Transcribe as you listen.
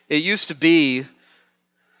It used to be,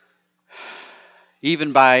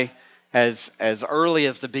 even by as early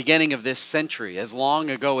as the beginning of this century, as long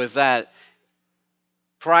ago as that,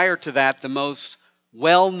 prior to that, the most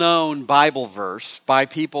well-known Bible verse by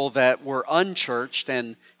people that were unchurched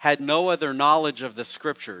and had no other knowledge of the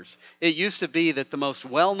Scriptures. It used to be that the most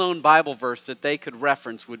well-known Bible verse that they could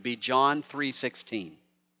reference would be John 3:16,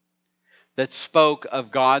 that spoke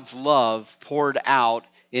of God's love poured out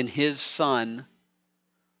in His Son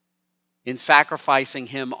in sacrificing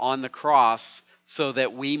Him on the cross so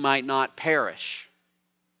that we might not perish,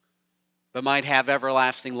 but might have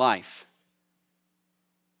everlasting life.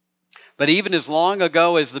 But even as long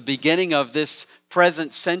ago as the beginning of this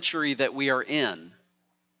present century that we are in,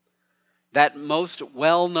 that most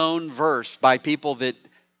well-known verse by people that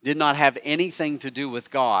did not have anything to do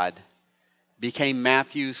with God became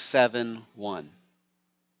Matthew 7:1.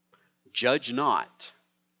 Judge not,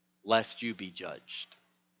 lest you be judged.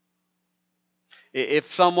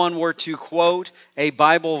 If someone were to quote a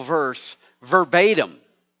Bible verse verbatim,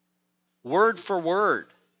 word for word,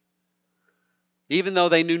 even though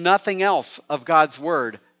they knew nothing else of God's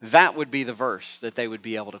Word, that would be the verse that they would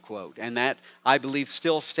be able to quote. And that, I believe,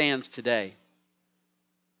 still stands today.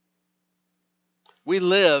 We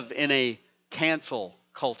live in a cancel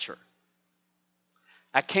culture.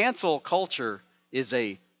 A cancel culture is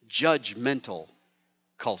a judgmental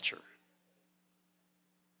culture.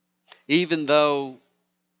 Even though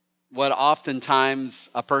what oftentimes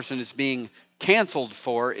a person is being canceled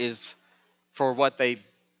for is for what they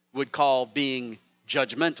would call being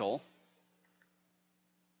judgmental,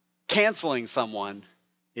 canceling someone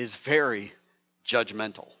is very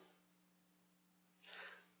judgmental.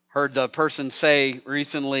 Heard the person say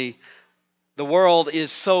recently, the world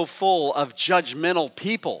is so full of judgmental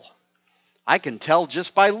people. I can tell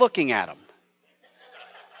just by looking at them.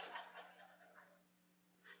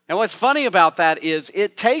 And what's funny about that is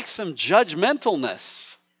it takes some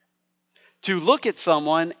judgmentalness to look at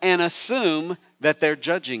someone and assume that they're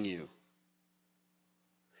judging you.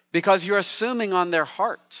 Because you're assuming on their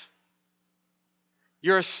heart.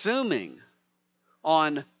 You're assuming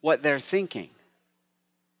on what they're thinking.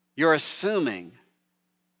 You're assuming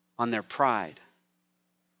on their pride.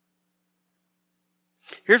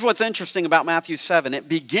 Here's what's interesting about Matthew 7. It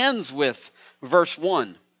begins with verse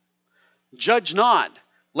 1. Judge not,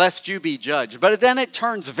 lest you be judged. But then it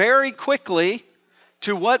turns very quickly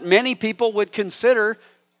to what many people would consider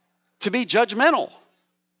to be judgmental.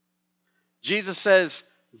 Jesus says,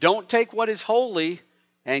 don't take what is holy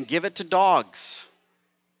and give it to dogs.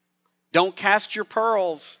 Don't cast your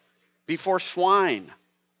pearls before swine.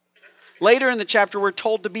 Later in the chapter, we're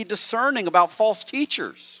told to be discerning about false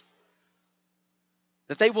teachers,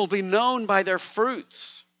 that they will be known by their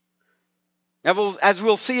fruits. As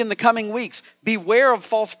we'll see in the coming weeks, beware of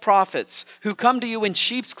false prophets who come to you in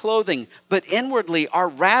sheep's clothing, but inwardly are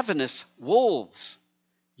ravenous wolves.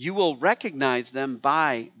 You will recognize them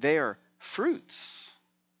by their fruits.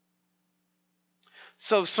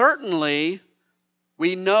 So certainly,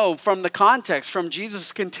 we know from the context, from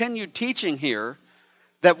Jesus' continued teaching here,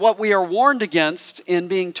 that what we are warned against in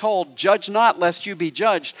being told, judge not lest you be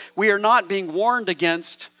judged, we are not being warned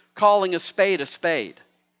against calling a spade a spade.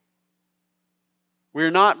 We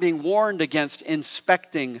are not being warned against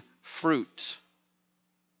inspecting fruit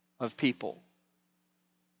of people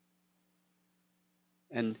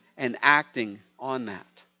and acting on that.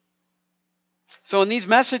 So in these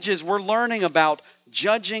messages, we're learning about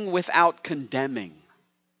judging without condemning.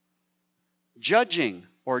 Judging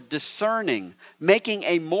or discerning, making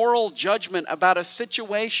a moral judgment about a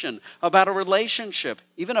situation, about a relationship,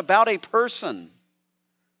 even about a person,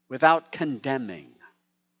 without condemning.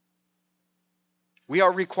 We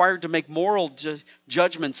are required to make moral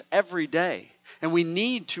judgments every day, and we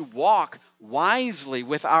need to walk wisely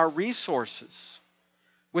with our resources,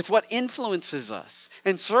 with what influences us,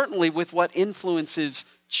 and certainly with what influences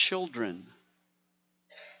children.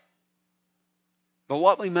 But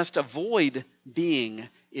what we must avoid being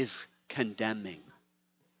is condemning.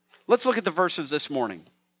 Let's look at the verses this morning.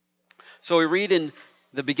 So we read in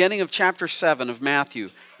the beginning of chapter 7 of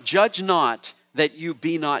Matthew, judge not that you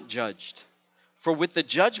be not judged. For with the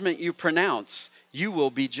judgment you pronounce, you will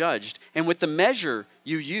be judged. And with the measure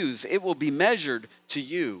you use, it will be measured to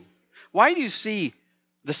you. Why do you see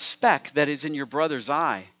the speck that is in your brother's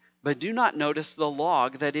eye, but do not notice the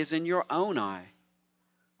log that is in your own eye?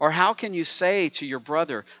 Or how can you say to your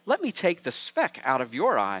brother, let me take the speck out of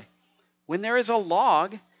your eye, when there is a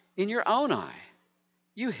log in your own eye?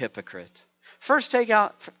 You hypocrite. First take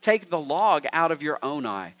the log out of your own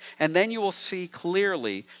eye, and then you will see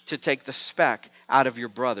clearly to take the speck out of your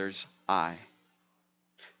brother's eye.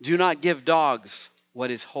 Do not give dogs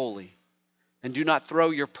what is holy, and do not throw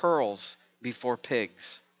your pearls before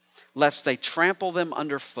pigs, lest they trample them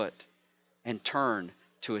underfoot and turn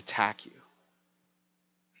to attack you.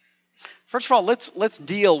 First of all, let's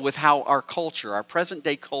deal with how our culture, our present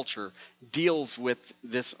day culture, deals with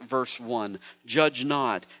this verse 1. Judge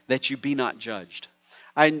not, that you be not judged.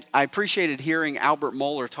 I appreciated hearing Albert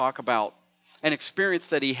Mohler talk about an experience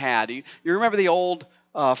that he had. You remember the old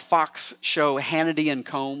Fox show Hannity and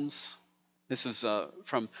Combs? This is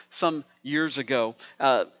from some years ago.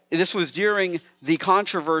 This was during the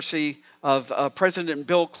controversy of President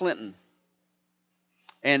Bill Clinton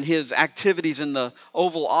and his activities in the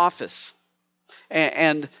Oval Office.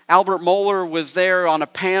 And Albert Mohler was there on a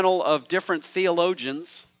panel of different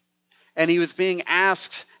theologians, and he was being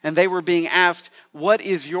asked, and they were being asked, what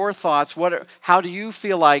is your thoughts? How do you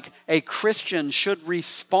feel like a Christian should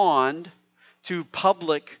respond to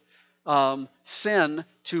public sin,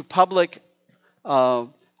 to public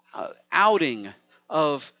outing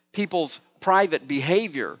of people's private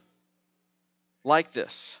behavior like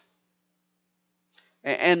this?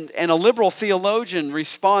 And a liberal theologian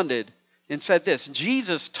responded and said this: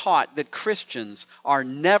 Jesus taught that Christians are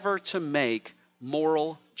never to make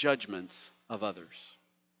moral judgments of others.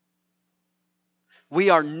 We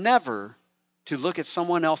are never to look at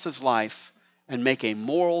someone else's life and make a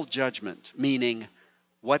moral judgment, meaning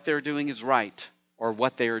what they're doing is right or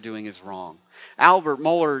what they are doing is wrong. Albert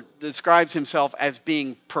Mohler describes himself as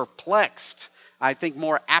being perplexed, I think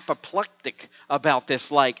more apoplectic about this.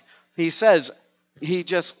 Like he says, he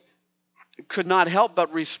just could not help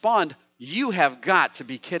but respond, "You have got to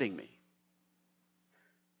be kidding me.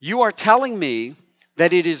 You are telling me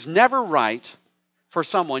that it is never right for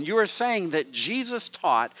someone. You are saying that Jesus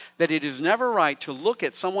taught that it is never right to look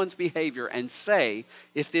at someone's behavior and say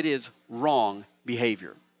if it is wrong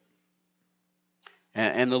behavior."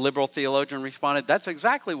 And the liberal theologian responded, "That's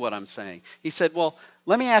exactly what I'm saying." He said, "Well,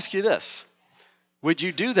 let me ask you this. Would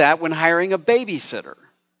you do that when hiring a babysitter?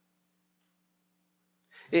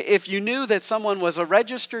 If you knew that someone was a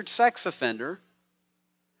registered sex offender,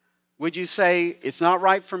 would you say, it's not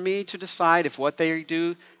right for me to decide if what they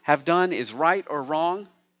have done is right or wrong?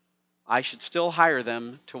 I should still hire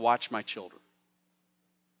them to watch my children."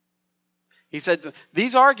 He said,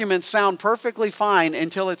 these arguments sound perfectly fine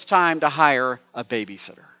until it's time to hire a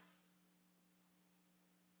babysitter.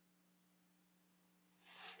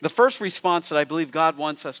 The first response that I believe God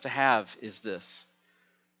wants us to have is this: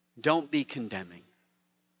 don't be condemning.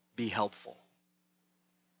 Be helpful.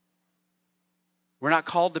 We're not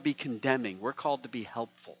called to be condemning. We're called to be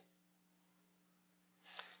helpful.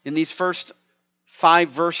 In these first 5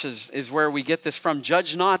 verses is where we get this from.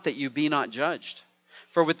 Judge not that you be not judged.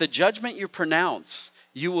 For with the judgment you pronounce,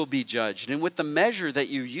 you will be judged. And with the measure that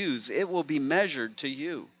you use, it will be measured to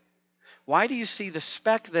you. Why do you see the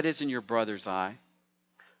speck that is in your brother's eye,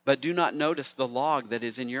 but do not notice the log that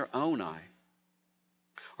is in your own eye?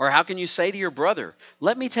 Or how can you say to your brother,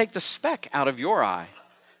 let me take the speck out of your eye,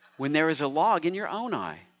 when there is a log in your own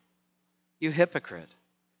eye? You hypocrite.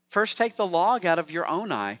 First take the log out of your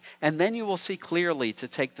own eye, and then you will see clearly to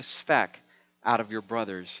take the speck out of your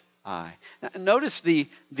brother's eye. Now, notice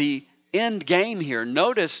the end game here.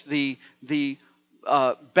 Notice the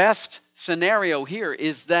best scenario here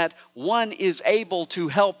is that one is able to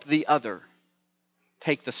help the other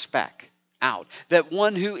take the speck out. That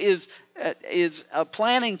one who is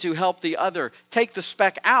planning to help the other take the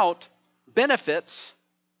speck out benefits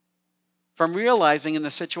from realizing in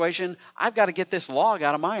the situation, I've got to get this log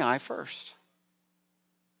out of my eye first.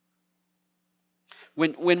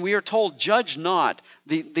 When we are told, judge not,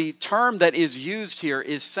 the term that is used here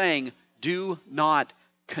is saying, do not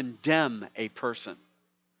condemn a person.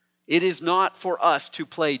 It is not for us to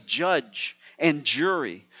play judge and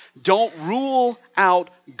jury. Don't rule out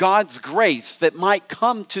God's grace that might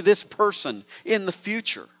come to this person in the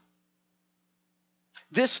future.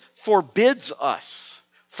 This forbids us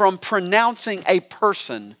from pronouncing a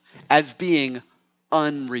person as being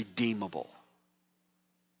unredeemable.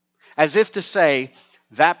 As if to say,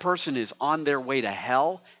 that person is on their way to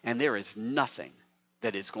hell and there is nothing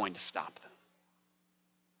that is going to stop them.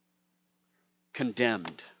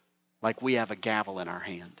 Condemned, like we have a gavel in our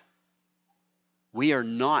hand. We are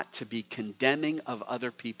not to be condemning of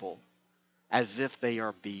other people as if they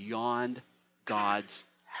are beyond God's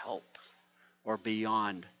help or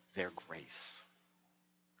beyond their grace.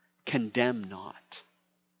 Condemn not,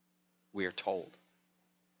 we are told.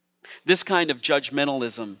 This kind of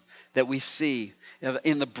judgmentalism that we see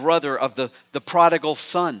in the brother of the prodigal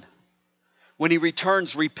son, When he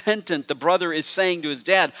returns repentant, the brother is saying to his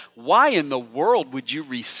dad, why in the world would you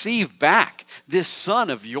receive back this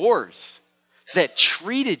son of yours that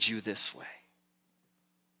treated you this way?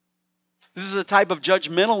 This is a type of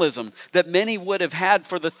judgmentalism that many would have had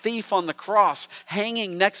for the thief on the cross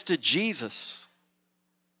hanging next to Jesus.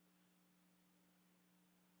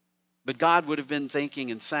 But God would have been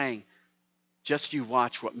thinking and saying, just you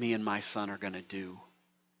watch what me and my son are going to do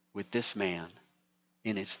with this man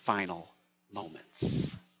in his final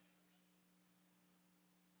moments.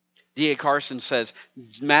 D.A. Carson says,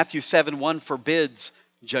 Matthew 7:1 forbids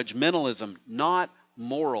judgmentalism, not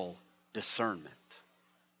moral discernment.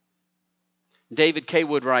 David K.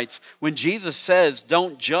 Wood writes, when Jesus says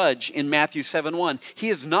don't judge in Matthew 7:1, he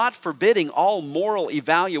is not forbidding all moral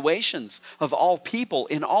evaluations of all people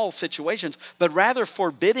in all situations, but rather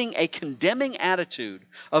forbidding a condemning attitude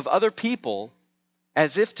of other people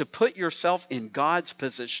as if to put yourself in God's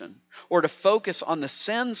position or to focus on the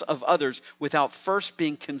sins of others without first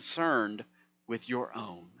being concerned with your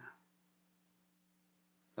own.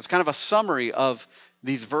 That's kind of a summary of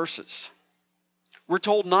these verses. We're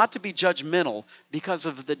told not to be judgmental because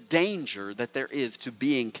of the danger that there is to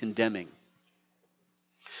being condemning.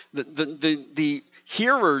 The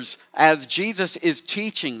hearers, as Jesus is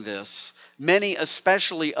teaching this, many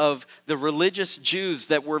especially of the religious Jews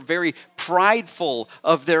that were very prideful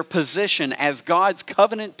of their position as God's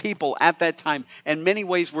covenant people at that time, in many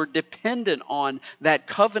ways were dependent on that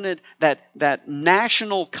covenant, that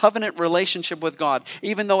national covenant relationship with God,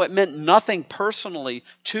 even though it meant nothing personally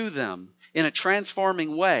to them in a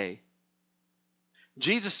transforming way.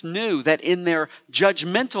 Jesus knew that in their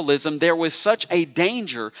judgmentalism there was such a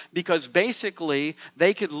danger because basically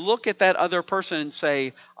they could look at that other person and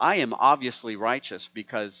say, I am obviously righteous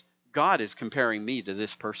because God is comparing me to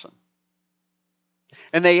this person.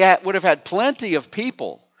 And they would have had plenty of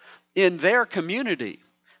people in their community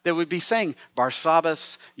that would be saying,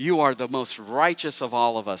 Barsabbas, you are the most righteous of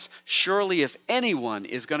all of us. Surely if anyone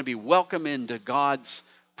is going to be welcome into God's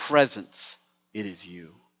presence, it is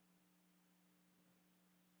you.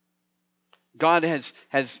 God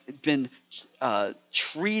has been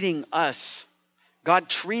treating us. God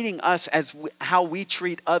treating us as how we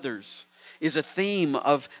treat others is a theme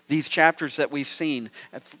of these chapters that we've seen.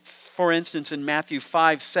 For instance, in Matthew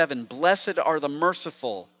 5:7, blessed are the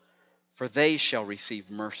merciful, for they shall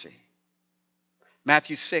receive mercy.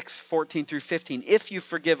 Matthew 6:14 through 15, if you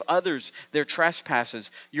forgive others their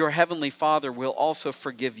trespasses, your heavenly Father will also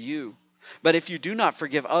forgive you. But if you do not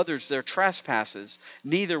forgive others their trespasses,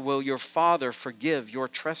 neither will your Father forgive your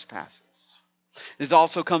trespasses. This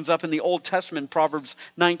also comes up in the Old Testament, Proverbs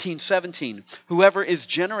 19:17. Whoever is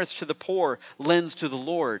generous to the poor lends to the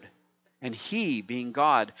Lord, and he, being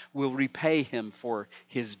God, will repay him for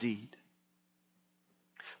his deed.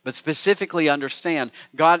 But specifically understand,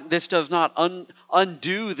 God, this does not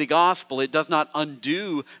undo the gospel. It does not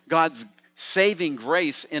undo God's saving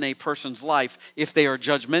grace in a person's life if they are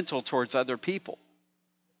judgmental towards other people.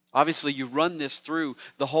 Obviously, you run this through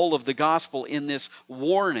the whole of the gospel in this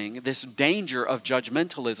warning, this danger of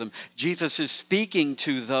judgmentalism. Jesus is speaking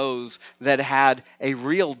to those that had a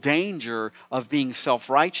real danger of being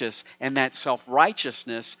self-righteous, and that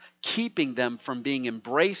self-righteousness keeping them from being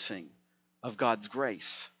embracing of God's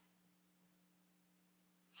grace.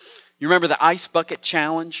 You remember the ice bucket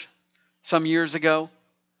challenge some years ago?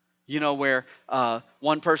 You know, where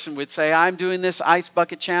one person would say, I'm doing this ice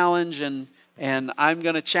bucket challenge and I'm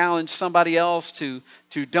going to challenge somebody else to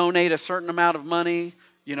donate a certain amount of money,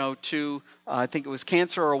 to, I think it was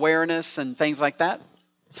cancer awareness and things like that.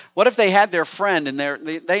 What if they had their friend and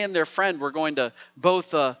they and their friend were going to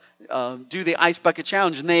both do the ice bucket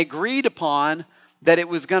challenge, and they agreed upon that it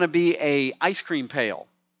was going to be a ice cream pail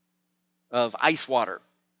of ice water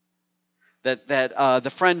that the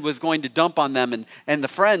friend was going to dump on them, and the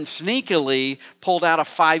friend sneakily pulled out a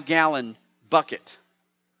 5-gallon bucket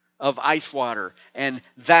of ice water, and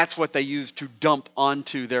that's what they used to dump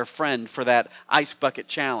onto their friend for that ice bucket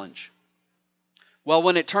challenge. Well,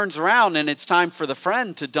 when it turns around and it's time for the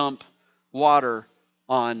friend to dump water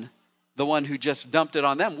on the one who just dumped it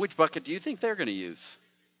on them, which bucket do you think they're going to use?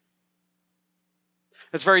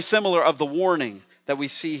 It's very similar of the warning that we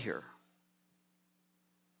see here.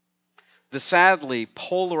 The sadly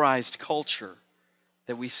polarized culture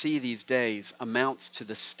that we see these days amounts to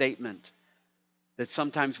the statement that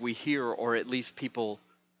sometimes we hear, or at least people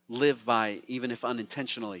live by, even if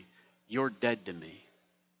unintentionally, you're dead to me.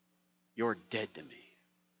 You're dead to me.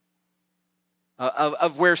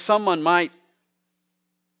 Of where someone might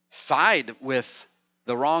side with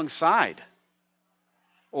the wrong side,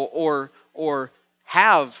 or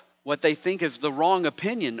have what they think is the wrong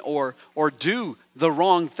opinion, or do the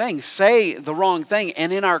wrong thing, say the wrong thing.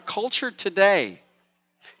 And in our culture today,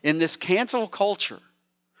 in this cancel culture,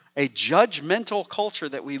 a judgmental culture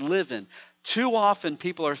that we live in, too often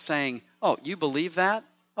people are saying, oh, you believe that?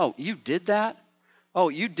 Oh, you did that? Oh,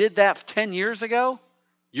 you did that 10 years ago?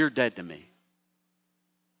 You're dead to me.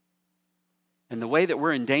 And the way that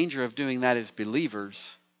we're in danger of doing that as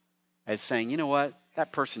believers, as saying, you know what?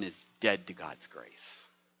 That person is dead to God's grace.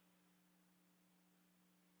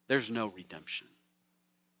 There's no redemption.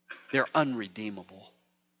 They're unredeemable.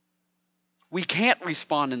 We can't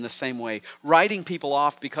respond in the same way, writing people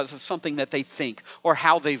off because of something that they think, or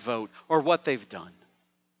how they vote, or what they've done.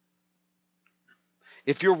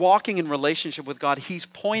 If you're walking in relationship with God, He's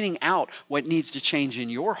pointing out what needs to change in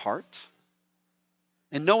your heart.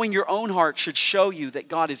 And knowing your own heart should show you that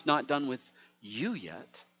God is not done with you yet.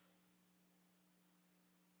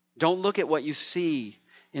 Don't look at what you see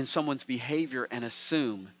in someone's behavior and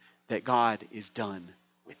assume that God is done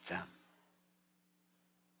with them.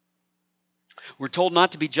 We're told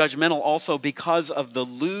not to be judgmental also because of the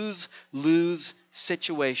lose-lose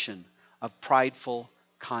situation of prideful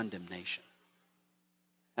condemnation.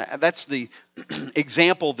 That's the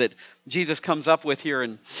example that Jesus comes up with here.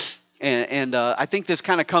 And I think this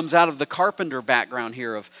kind of comes out of the carpenter background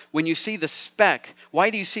here of when you see the speck, why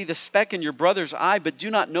do you see the speck in your brother's eye but do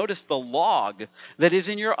not notice the log that is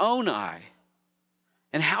in your own eye?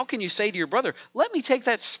 And how can you say to your brother, let me take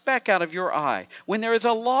that speck out of your eye, when there is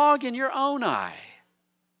a log in your own eye?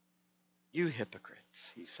 You hypocrites,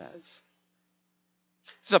 he says.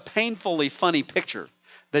 It's a painfully funny picture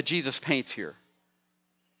that Jesus paints here.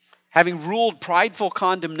 Having ruled prideful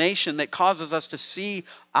condemnation that causes us to see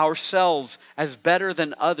ourselves as better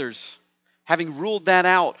than others, having ruled that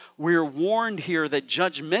out, we're warned here that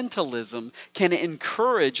judgmentalism can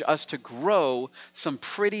encourage us to grow some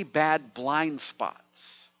pretty bad blind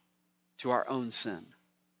spots to our own sin.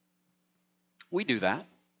 We do that,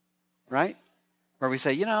 right? Where we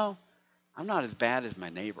say, I'm not as bad as my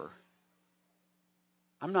neighbor.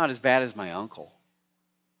 I'm not as bad as my uncle.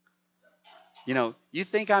 You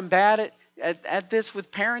think I'm bad at this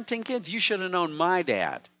with parenting kids? You should have known my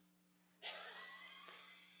dad.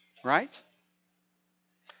 Right?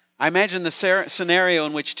 I imagine the scenario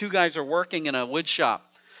in which two guys are working in a wood shop,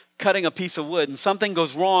 cutting a piece of wood, and something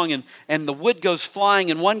goes wrong, and the wood goes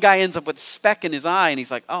flying, and one guy ends up with a speck in his eye, and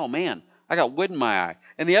he's like, oh man, I got wood in my eye.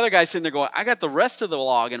 And the other guy's sitting there going, I got the rest of the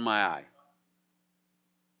log in my eye.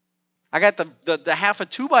 I got the half a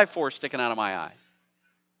 2x4 sticking out of my eye.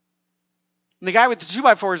 And the guy with the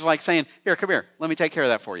 2x4 is like saying, here, come here. Let me take care of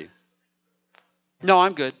that for you. No,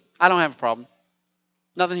 I'm good. I don't have a problem.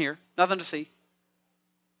 Nothing here. Nothing to see.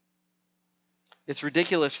 It's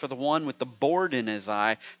ridiculous for the one with the board in his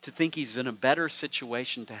eye to think he's in a better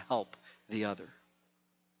situation to help the other.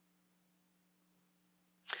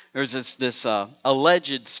 There's this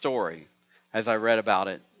alleged story, as I read about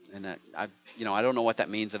it, and I don't know what that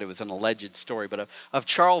means, that it was an alleged story, but of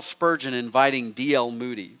Charles Spurgeon inviting D.L.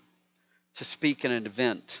 Moody to speak in an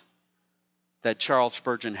event that Charles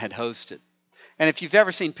Spurgeon had hosted. And if you've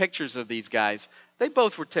ever seen pictures of these guys, they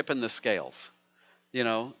both were tipping the scales.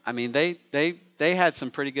 They had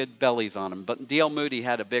some pretty good bellies on them, but D.L. Moody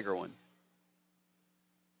had a bigger one.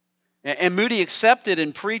 And Moody accepted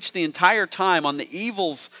and preached the entire time on the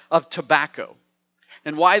evils of tobacco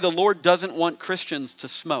and why the Lord doesn't want Christians to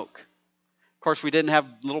smoke. Of course, we didn't have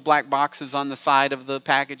little black boxes on the side of the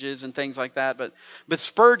packages and things like that, but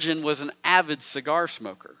Spurgeon was an avid cigar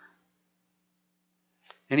smoker.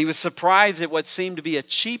 And he was surprised at what seemed to be a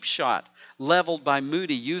cheap shot leveled by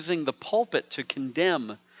Moody, using the pulpit to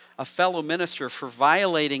condemn a fellow minister for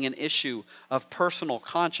violating an issue of personal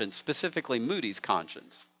conscience, specifically Moody's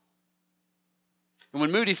conscience. And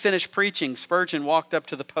when Moody finished preaching, Spurgeon walked up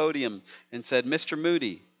to the podium and said, Mr.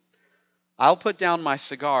 Moody, I'll put down my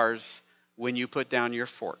cigars when you put down your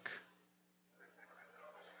fork.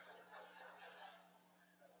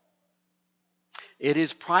 It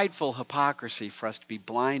is prideful hypocrisy for us to be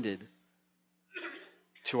blinded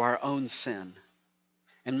to our own sin.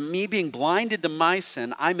 And me being blinded to my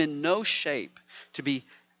sin, I'm in no shape to be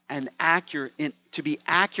accurate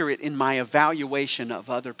in my evaluation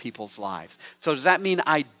of other people's lives. So does that mean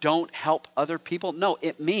I don't help other people? No,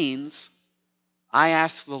 it means I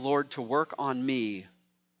ask the Lord to work on me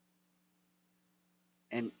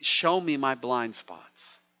and show me my blind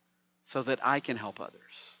spots so that I can help others.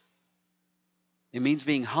 It means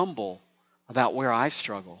being humble about where I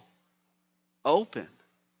struggle, open,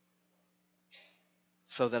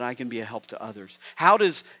 so that I can be a help to others. How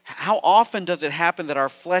often does it happen that our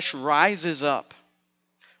flesh rises up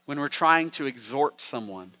when we're trying to exhort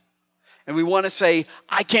someone And we want to say,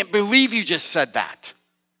 I can't believe you just said that.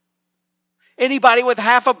 Anybody with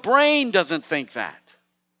half a brain doesn't think that.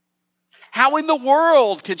 How in the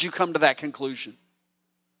world could you come to that conclusion?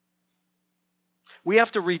 We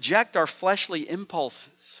have to reject our fleshly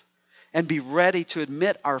impulses and be ready to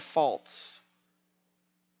admit our faults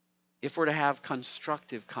if we're to have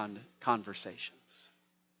constructive conversations.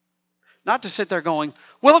 Not to sit there going,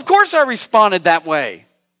 well, of course I responded that way.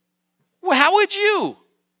 Well, how would you?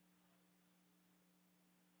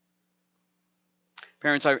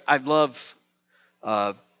 Parents, I love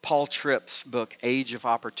Paul Tripp's book, Age of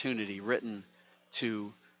Opportunity, written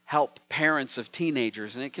to help parents of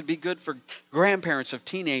teenagers. And it could be good for grandparents of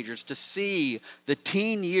teenagers to see the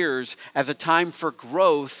teen years as a time for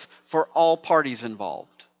growth for all parties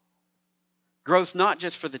involved. Growth not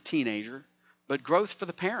just for the teenager, but growth for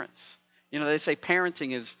the parents. You know, they say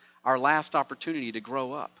parenting is our last opportunity to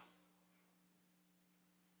grow up.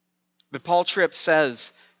 But Paul Tripp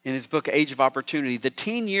says in his book, Age of Opportunity, the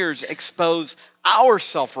teen years expose our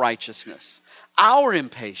self-righteousness, our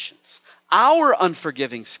impatience, our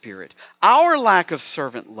unforgiving spirit, our lack of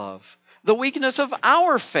servant love, the weakness of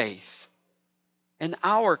our faith, and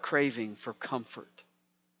our craving for comfort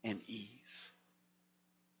and ease.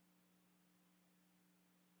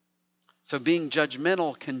 So being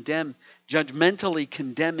judgmentally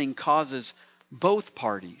condemning causes both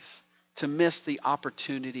parties to miss the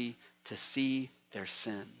opportunity to see their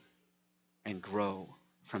sin and grow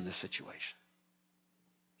from the situation.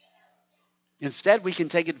 Instead, we can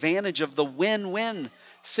take advantage of the win-win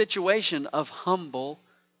situation of humble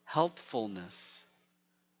helpfulness.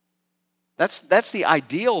 That's the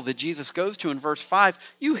ideal that Jesus goes to in verse 5.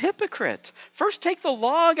 You hypocrite, first take the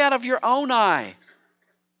log out of your own eye,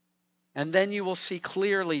 and then you will see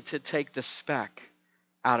clearly to take the speck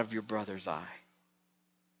out of your brother's eye.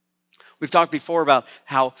 We've talked before about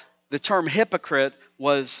how the term hypocrite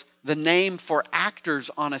was the name for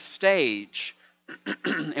actors on a stage.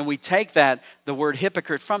 And we take the word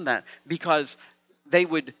hypocrite from that because they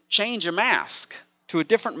would change a mask to a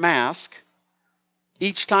different mask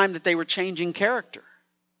each time that they were changing character.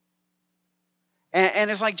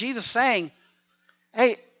 And it's like Jesus saying,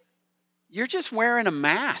 hey, you're just wearing a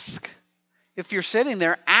mask. If you're sitting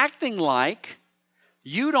there acting like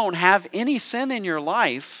you don't have any sin in your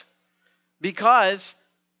life because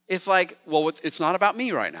it's like, well, it's not about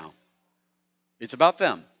me right now. It's about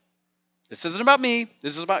them. This isn't about me.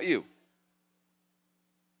 This is about you.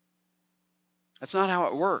 That's not how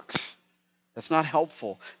it works. That's not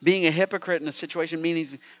helpful. Being a hypocrite in a situation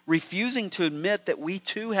means refusing to admit that we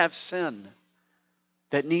too have sin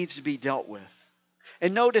that needs to be dealt with.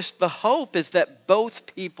 And notice the hope is that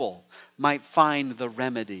both people might find the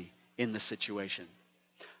remedy in the situation.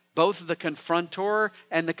 Both the confrontor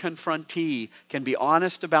and the confrontee can be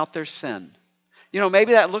honest about their sin. You know,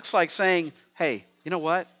 maybe that looks like saying, hey, you know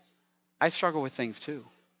what? I struggle with things too.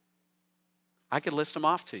 I could list them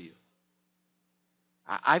off to you.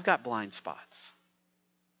 I've got blind spots.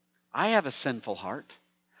 I have a sinful heart.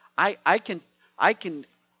 I can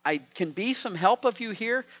be some help of you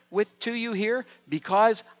here to you here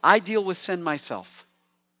because I deal with sin myself.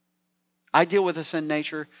 I deal with a sin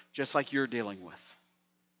nature just like you're dealing with.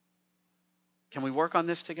 Can we work on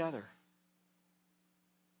this together?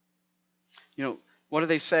 You know, what do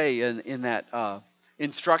they say in that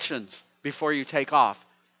instructions before you take off?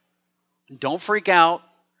 Don't freak out.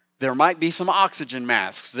 There might be some oxygen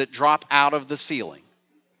masks that drop out of the ceiling.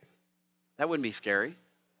 That wouldn't be scary.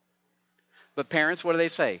 But parents, what do they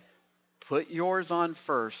say? Put yours on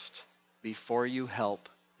first before you help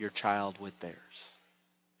your child with theirs.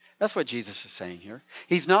 That's what Jesus is saying here.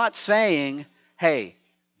 He's not saying, hey,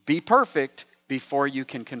 be perfect before you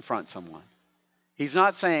can confront someone. He's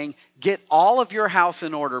not saying, get all of your house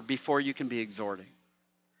in order before you can be exhorting.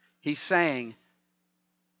 He's saying,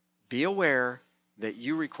 be aware that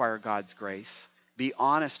you require God's grace. Be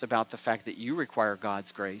honest about the fact that you require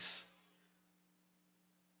God's grace.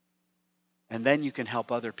 And then you can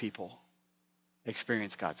help other people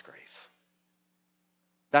experience God's grace.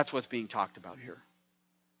 That's what's being talked about here.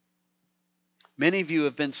 Many of you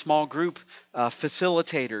have been small group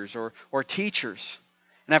facilitators or teachers.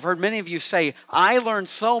 And I've heard many of you say, I learned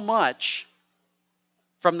so much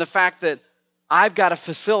from the fact that I've got to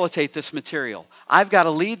facilitate this material. I've got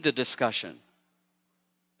to lead the discussion.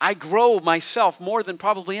 I grow myself more than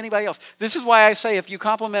probably anybody else. This is why I say if you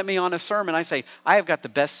compliment me on a sermon, I say, I have got the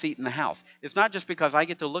best seat in the house. It's not just because I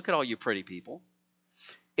get to look at all you pretty people.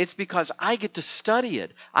 It's because I get to study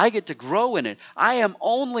it. I get to grow in it. I am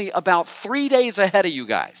only about 3 days ahead of you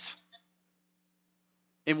guys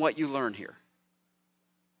in what you learn here.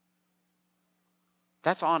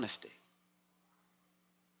 That's honesty.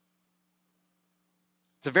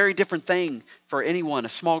 It's a very different thing for anyone, a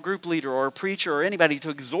small group leader or a preacher or anybody,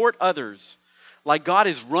 to exhort others like God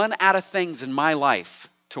has run out of things in my life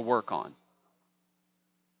to work on.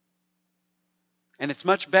 And it's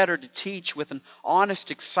much better to teach with an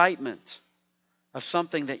honest excitement of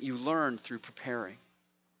something that you learned through preparing.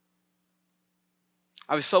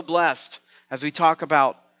 I was so blessed as we talk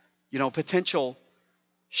about, potential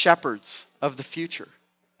shepherds of the future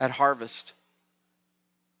at Harvest.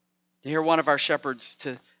 To hear one of our shepherds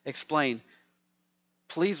to explain,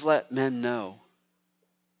 please let men know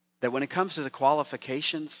that when it comes to the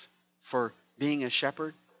qualifications for being a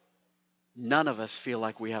shepherd, none of us feel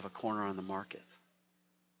like we have a corner on the market.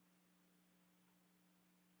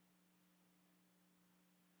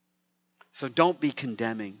 So don't be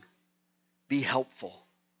condemning. Be helpful.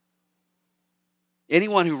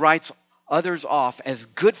 Anyone who writes others off as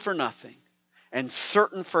good for nothing and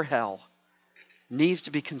certain for hell needs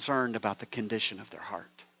to be concerned about the condition of their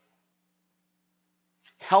heart.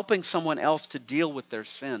 Helping someone else to deal with their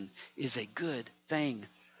sin is a good thing.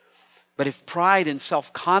 But if pride and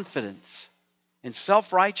self-confidence and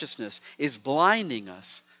self-righteousness is blinding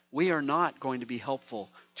us, we are not going to be helpful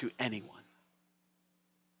to anyone.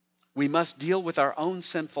 We must deal with our own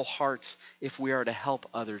sinful hearts if we are to help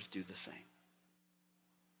others do the same.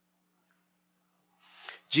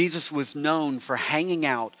 Jesus was known for hanging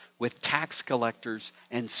out with tax collectors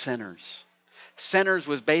and sinners. Sinners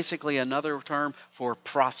was basically another term for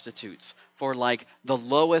prostitutes, for like the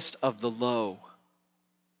lowest of the low.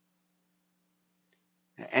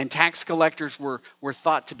 And tax collectors were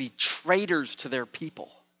thought to be traitors to their people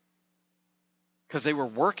because they were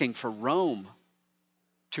working for Rome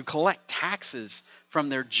to collect taxes from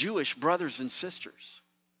their Jewish brothers and sisters.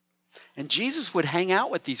 And Jesus would hang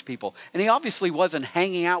out with these people. And he obviously wasn't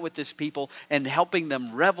hanging out with these people and helping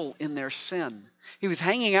them revel in their sin. He was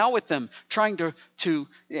hanging out with them, trying to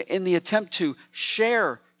in the attempt to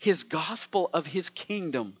share his gospel of his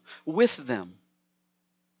kingdom with them.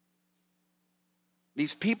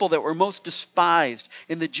 These people that were most despised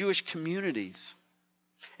in the Jewish communities.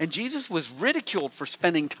 And Jesus was ridiculed for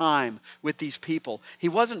spending time with these people. He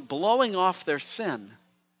wasn't blowing off their sin.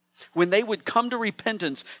 When they would come to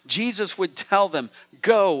repentance, Jesus would tell them,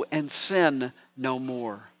 go and sin no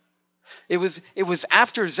more. It was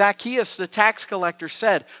after Zacchaeus, the tax collector,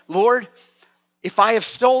 said, Lord, if I have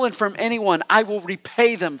stolen from anyone, I will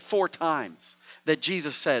repay them 4 times. That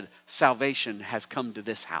Jesus said, salvation has come to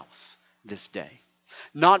this house this day.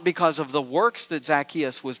 Not because of the works that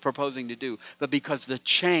Zacchaeus was proposing to do, but because the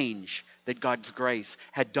change that God's grace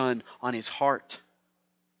had done on his heart.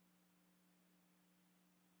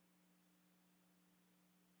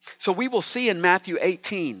 So we will see in Matthew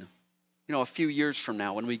 18, a few years from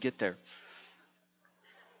now when we get there,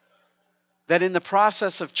 that in the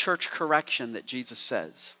process of church correction that Jesus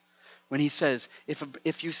says, when he says,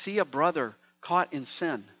 if you see a brother caught in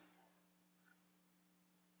sin,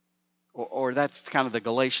 or that's kind of the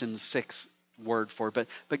Galatians 6 word for it,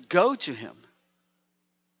 but go to him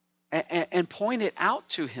and point it out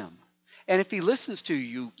to him. And if he listens to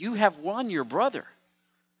you, you have won your brother.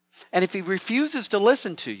 And if he refuses to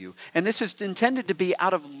listen to you, and this is intended to be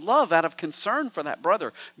out of love, out of concern for that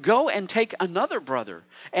brother, go and take another brother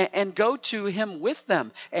and go to him with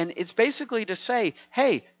them. And it's basically to say,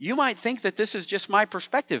 hey, you might think that this is just my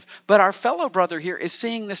perspective, but our fellow brother here is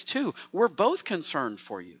seeing this too. We're both concerned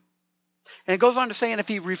for you. And it goes on to say, and if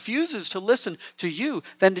he refuses to listen to you,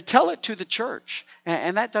 then to tell it to the church.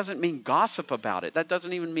 And that doesn't mean gossip about it. That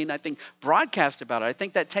doesn't even mean, I think, broadcast about it. I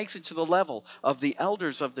think that takes it to the level of the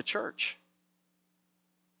elders of the church.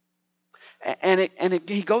 And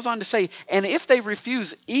he goes on to say, and if they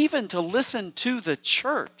refuse even to listen to the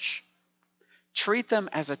church, treat them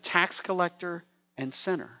as a tax collector and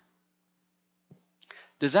sinner.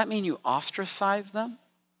 Does that mean you ostracize them?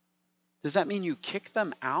 Does that mean you kick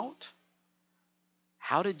them out?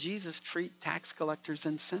 How did Jesus treat tax collectors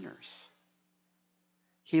and sinners?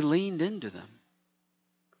 He leaned into them.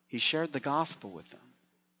 He shared the gospel with them.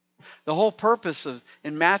 The whole purpose of,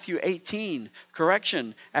 in Matthew 18,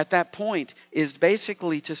 correction at that point is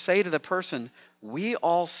basically to say to the person, we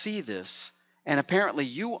all see this, and apparently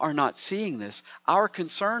you are not seeing this. Our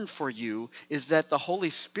concern for you is that the Holy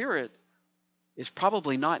Spirit is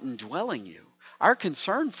probably not indwelling you. Our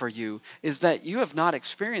concern for you is that you have not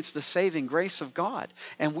experienced the saving grace of God.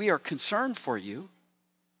 And we are concerned for you.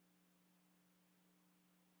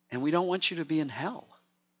 And we don't want you to be in hell.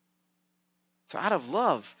 So out of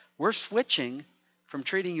love, we're switching from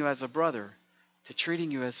treating you as a brother to treating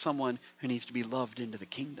you as someone who needs to be loved into the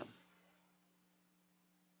kingdom.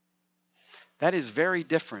 That is very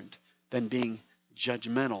different than being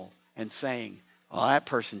judgmental and saying, well, that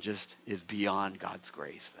person just is beyond God's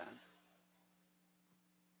grace then.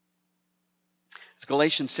 As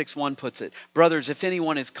Galatians 6:1 puts it, brothers, if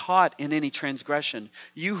anyone is caught in any transgression,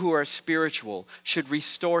 you who are spiritual should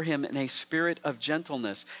restore him in a spirit of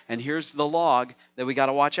gentleness. And here's the log that we got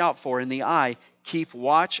to watch out for in the eye. Keep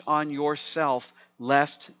watch on yourself,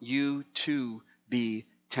 lest you too be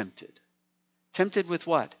tempted. Tempted with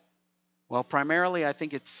what? Well, primarily I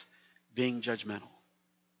think it's being judgmental.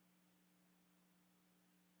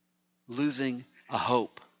 Losing a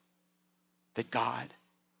hope that God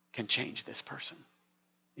can change this person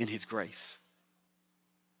in His grace.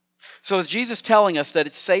 So is Jesus telling us that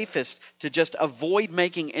it's safest to just avoid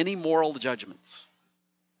making any moral judgments?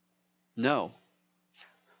 No.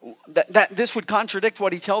 This would contradict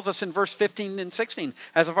what He tells us in verse 15 and 16,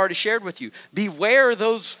 as I've already shared with you. Beware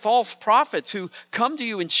those false prophets who come to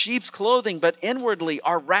you in sheep's clothing, but inwardly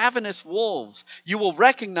are ravenous wolves. You will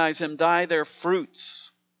recognize them by their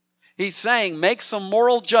fruits. He's saying, make some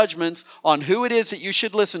moral judgments on who it is that you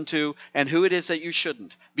should listen to and who it is that you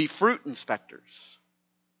shouldn't. Be fruit inspectors.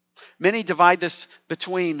 Many divide this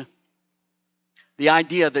between the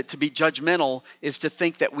idea that to be judgmental is to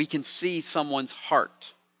think that we can see someone's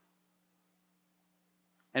heart.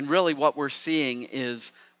 And really what we're seeing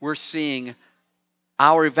is we're seeing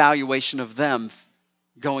our evaluation of them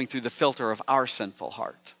going through the filter of our sinful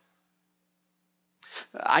heart.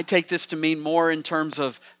 I take this to mean more in terms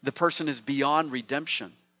of the person is beyond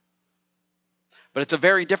redemption. But it's a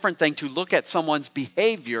very different thing to look at someone's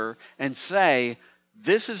behavior and say,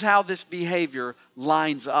 this is how this behavior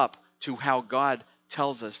lines up to how God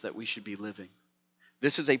tells us that we should be living.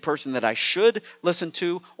 This is a person that I should listen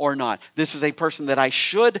to or not. This is a person that I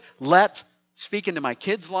should let speak into my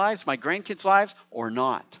kids' lives, my grandkids' lives, or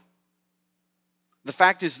not. The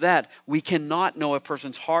fact is that we cannot know a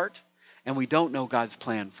person's heart, and we don't know God's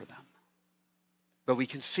plan for them. But we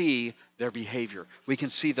can see their behavior. We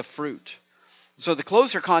can see the fruit. So the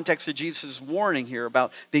closer context of Jesus' warning here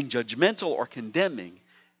about being judgmental or condemning,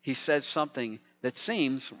 He says something that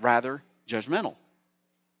seems rather judgmental.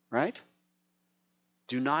 Right?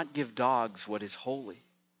 Do not give dogs what is holy.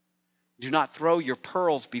 Do not throw your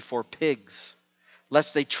pearls before pigs,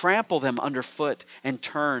 lest they trample them underfoot and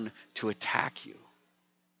turn to attack you.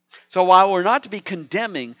 So while we're not to be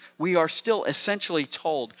condemning, we are still essentially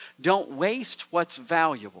told, don't waste what's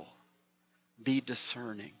valuable. Be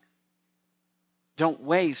discerning. Don't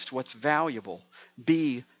waste what's valuable.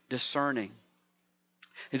 Be discerning.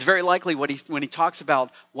 It's very likely when he talks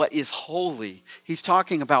about what is holy, he's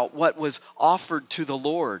talking about what was offered to the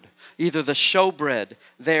Lord. Either the showbread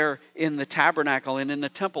there in the tabernacle and in the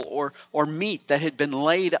temple, or meat that had been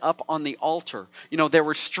laid up on the altar. You know, there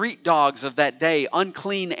were street dogs of that day,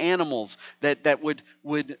 unclean animals that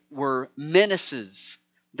were menaces.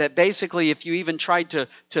 That basically, if you even tried to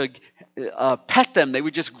pet them, they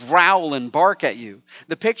would just growl and bark at you.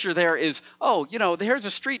 The picture there is, here's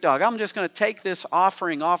a street dog. I'm just going to take this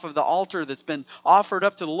offering off of the altar that's been offered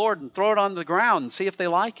up to the Lord and throw it on the ground and see if they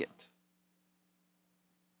like it.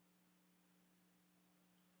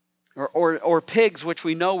 Or pigs, which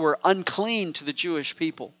we know were unclean to the Jewish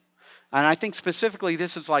people. And I think specifically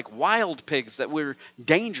this is like wild pigs that were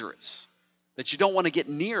dangerous, that you don't want to get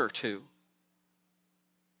near to.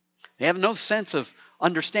 They have no sense of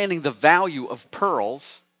understanding the value of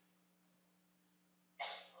pearls.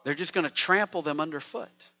 They're just going to trample them underfoot.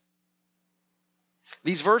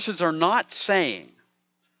 These verses are not saying,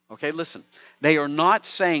 okay, listen, they are not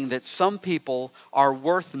saying that some people are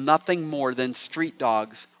worth nothing more than street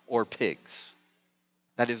dogs or pigs.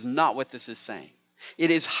 That is not what this is saying. It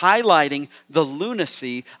is highlighting the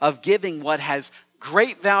lunacy of giving what has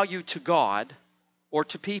great value to God or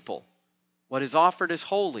to people, what is offered as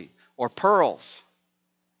holy, or pearls,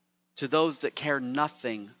 to those that care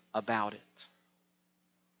nothing about it.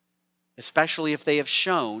 Especially if they have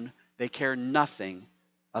shown they care nothing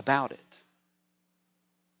about it.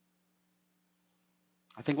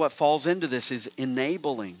 I think what falls into this is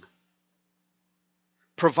enabling.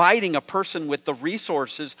 Providing a person with the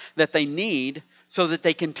resources that they need so that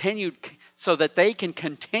they can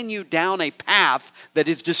continue down a path that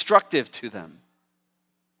is destructive to them.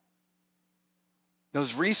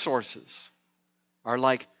 Those resources are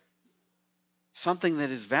like something that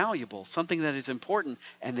is valuable, something that is important,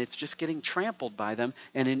 and it's just getting trampled by them.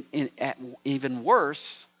 And even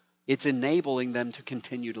worse, it's enabling them to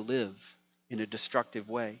continue to live in a destructive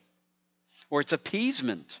way. Or it's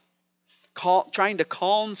appeasement, trying to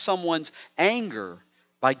calm someone's anger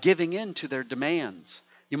by giving in to their demands.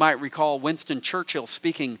 You might recall Winston Churchill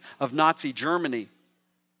speaking of Nazi Germany,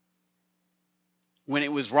 when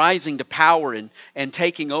it was rising to power and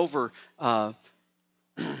taking over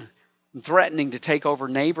threatening to take over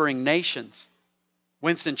neighboring nations.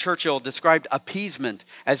 Winston Churchill described appeasement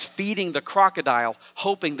as feeding the crocodile,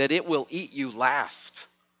 hoping that it will eat you last.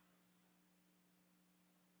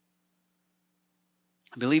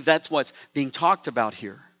 I believe that's what's being talked about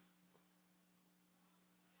here.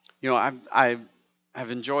 You know,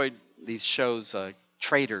 I've enjoyed these shows,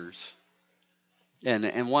 Traitors,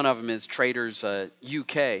 and one of them is Traitors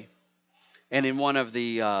UK, and in one of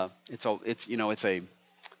the it's a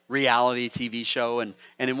reality TV show, and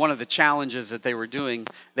in one of the challenges that they were doing,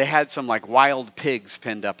 they had some like wild pigs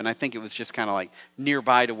pinned up, and I think it was just kind of like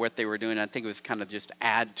nearby to what they were doing. I think it was kind of just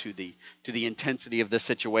add to the intensity of the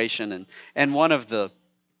situation, and one of the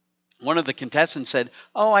contestants said,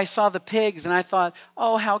 "Oh, I saw the pigs and I thought,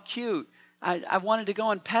 oh, how cute. I wanted to go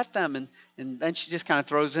and pet them." And then she just kind of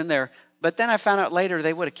throws in there, "But then I found out later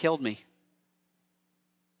they would have killed me."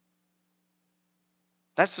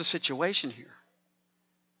 That's the situation here.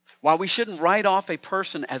 While we shouldn't write off a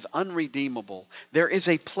person as unredeemable, there is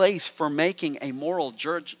a place for making a moral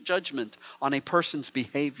judgment on a person's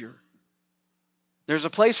behavior. There's a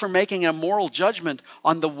place for making a moral judgment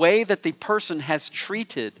on the way that the person has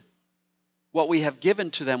treated what we have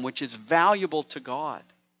given to them, which is valuable to God.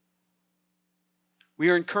 We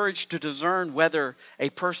are encouraged to discern whether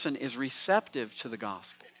a person is receptive to the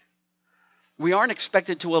gospel. We aren't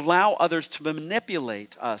expected to allow others to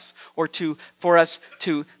manipulate us or for us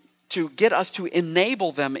to get us to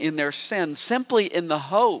enable them in their sin simply in the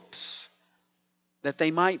hopes that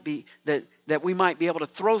they might be that we might be able to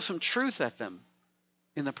throw some truth at them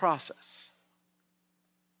in the process.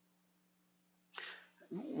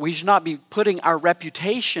 We should not be putting our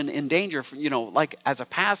reputation in danger, like as a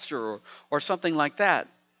pastor or something like that.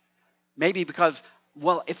 Maybe because,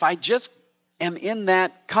 well, if I just am in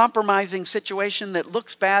that compromising situation that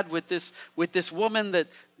looks bad with this woman that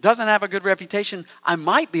doesn't have a good reputation, I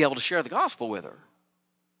might be able to share the gospel with her.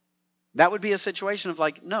 That would be a situation of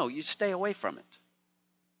like, no, you stay away from it.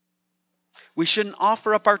 We shouldn't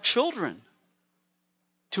offer up our children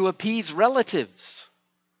to appease relatives.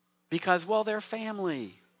 Because, well, they're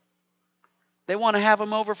family. They want to have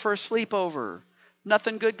them over for a sleepover.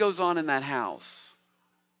 Nothing good goes on in that house.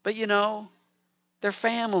 But they're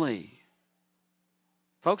family.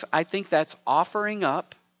 Folks, I think that's offering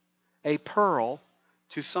up a pearl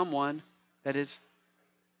to someone that is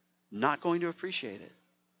not going to appreciate it,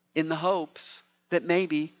 in the hopes that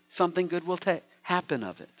maybe something good will happen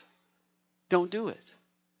of it. Don't do it.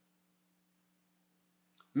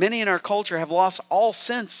 Many in our culture have lost all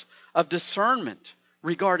sense of discernment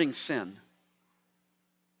regarding sin.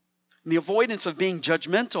 The avoidance of being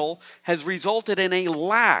judgmental has resulted in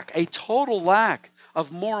a total lack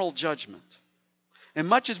of moral judgment. And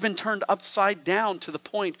much has been turned upside down to the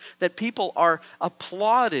point that people are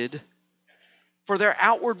applauded for their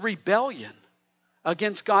outward rebellion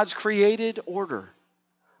against God's created order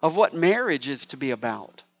of what marriage is to be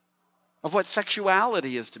about, of what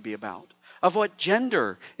sexuality is to be about, of what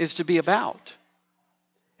gender is to be about.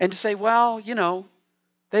 And to say, well,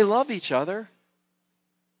 they love each other.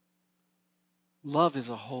 Love is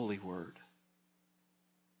a holy word.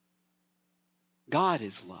 God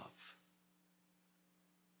is love.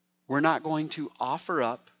 We're not going to offer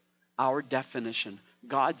up our definition,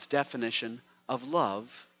 God's definition of love,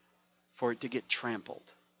 for it to get trampled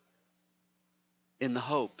in the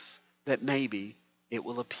hopes that maybe it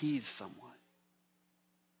will appease someone.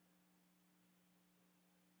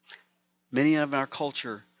 Many of our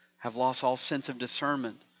culture have lost all sense of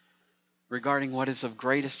discernment regarding what is of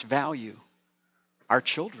greatest value, our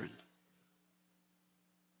children.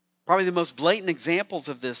 Probably the most blatant examples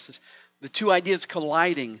of this is the two ideas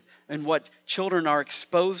colliding and what children are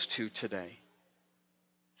exposed to today.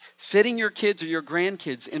 Sitting your kids or your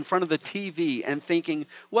grandkids in front of the TV and thinking,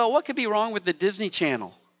 well, what could be wrong with the Disney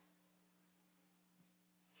Channel?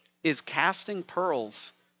 Is casting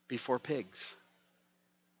pearls before pigs.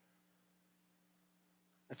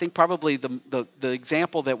 I think probably the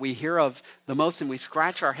example that we hear of the most and we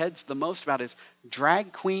scratch our heads the most about is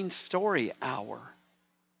Drag Queen Story Hour.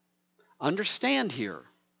 Understand here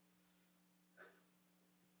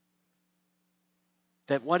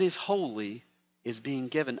that what is holy is being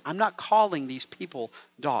given. I'm not calling these people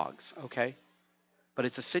dogs, okay? But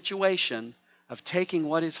it's a situation of taking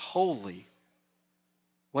what is holy,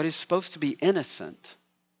 what is supposed to be innocent,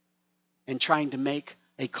 and trying to make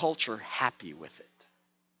a culture happy with it.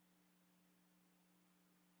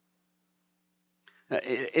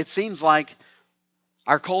 It seems like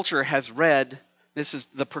our culture has read, this is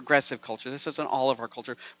the progressive culture, this isn't all of our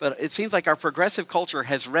culture, but it seems like our progressive culture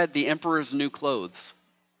has read The Emperor's New Clothes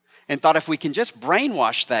and thought if we can just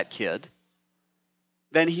brainwash that kid,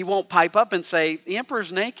 then he won't pipe up and say, the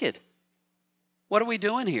emperor's naked. What are we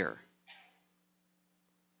doing here?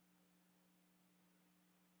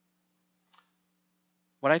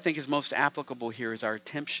 What I think is most applicable here is our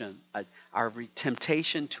temptation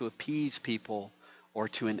to appease people or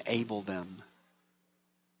to enable them,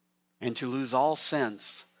 and to lose all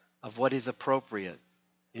sense of what is appropriate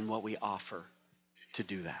in what we offer to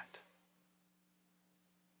do that.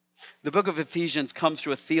 The book of Ephesians comes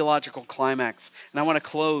to a theological climax, and I want to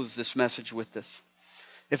close this message with this.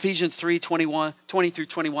 Ephesians 3:20 through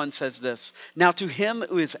 21 says this: Now to him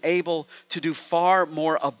who is able to do far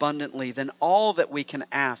more abundantly than all that we can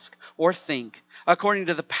ask or think, according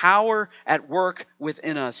to the power at work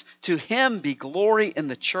within us, to him be glory in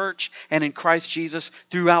the church and in Christ Jesus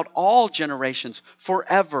throughout all generations,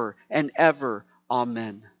 forever and ever.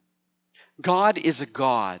 Amen. God is a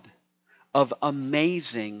God of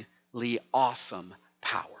amazingly awesome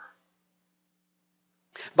power.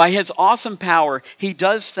 By his awesome power, he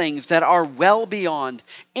does things that are well beyond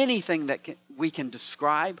anything that we can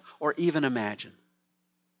describe or even imagine.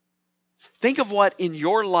 Think of what in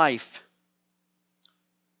your life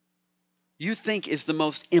you think is the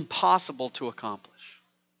most impossible to accomplish.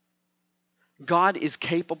 God is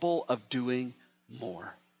capable of doing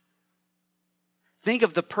more. Think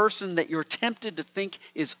of the person that you're tempted to think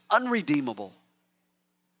is unredeemable.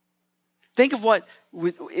 Think of what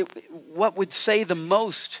would say the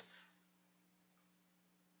most,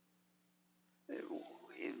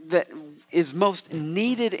 that is most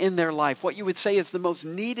needed in their life. What you would say is the most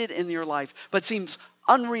needed in your life, but seems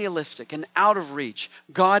unrealistic and out of reach.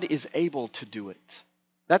 God is able to do it.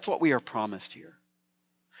 That's what we are promised here.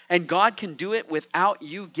 And God can do it without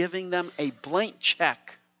you giving them a blank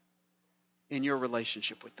check in your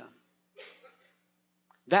relationship with them.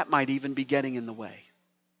 That might even be getting in the way.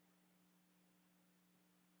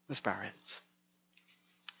 Let's bow our heads.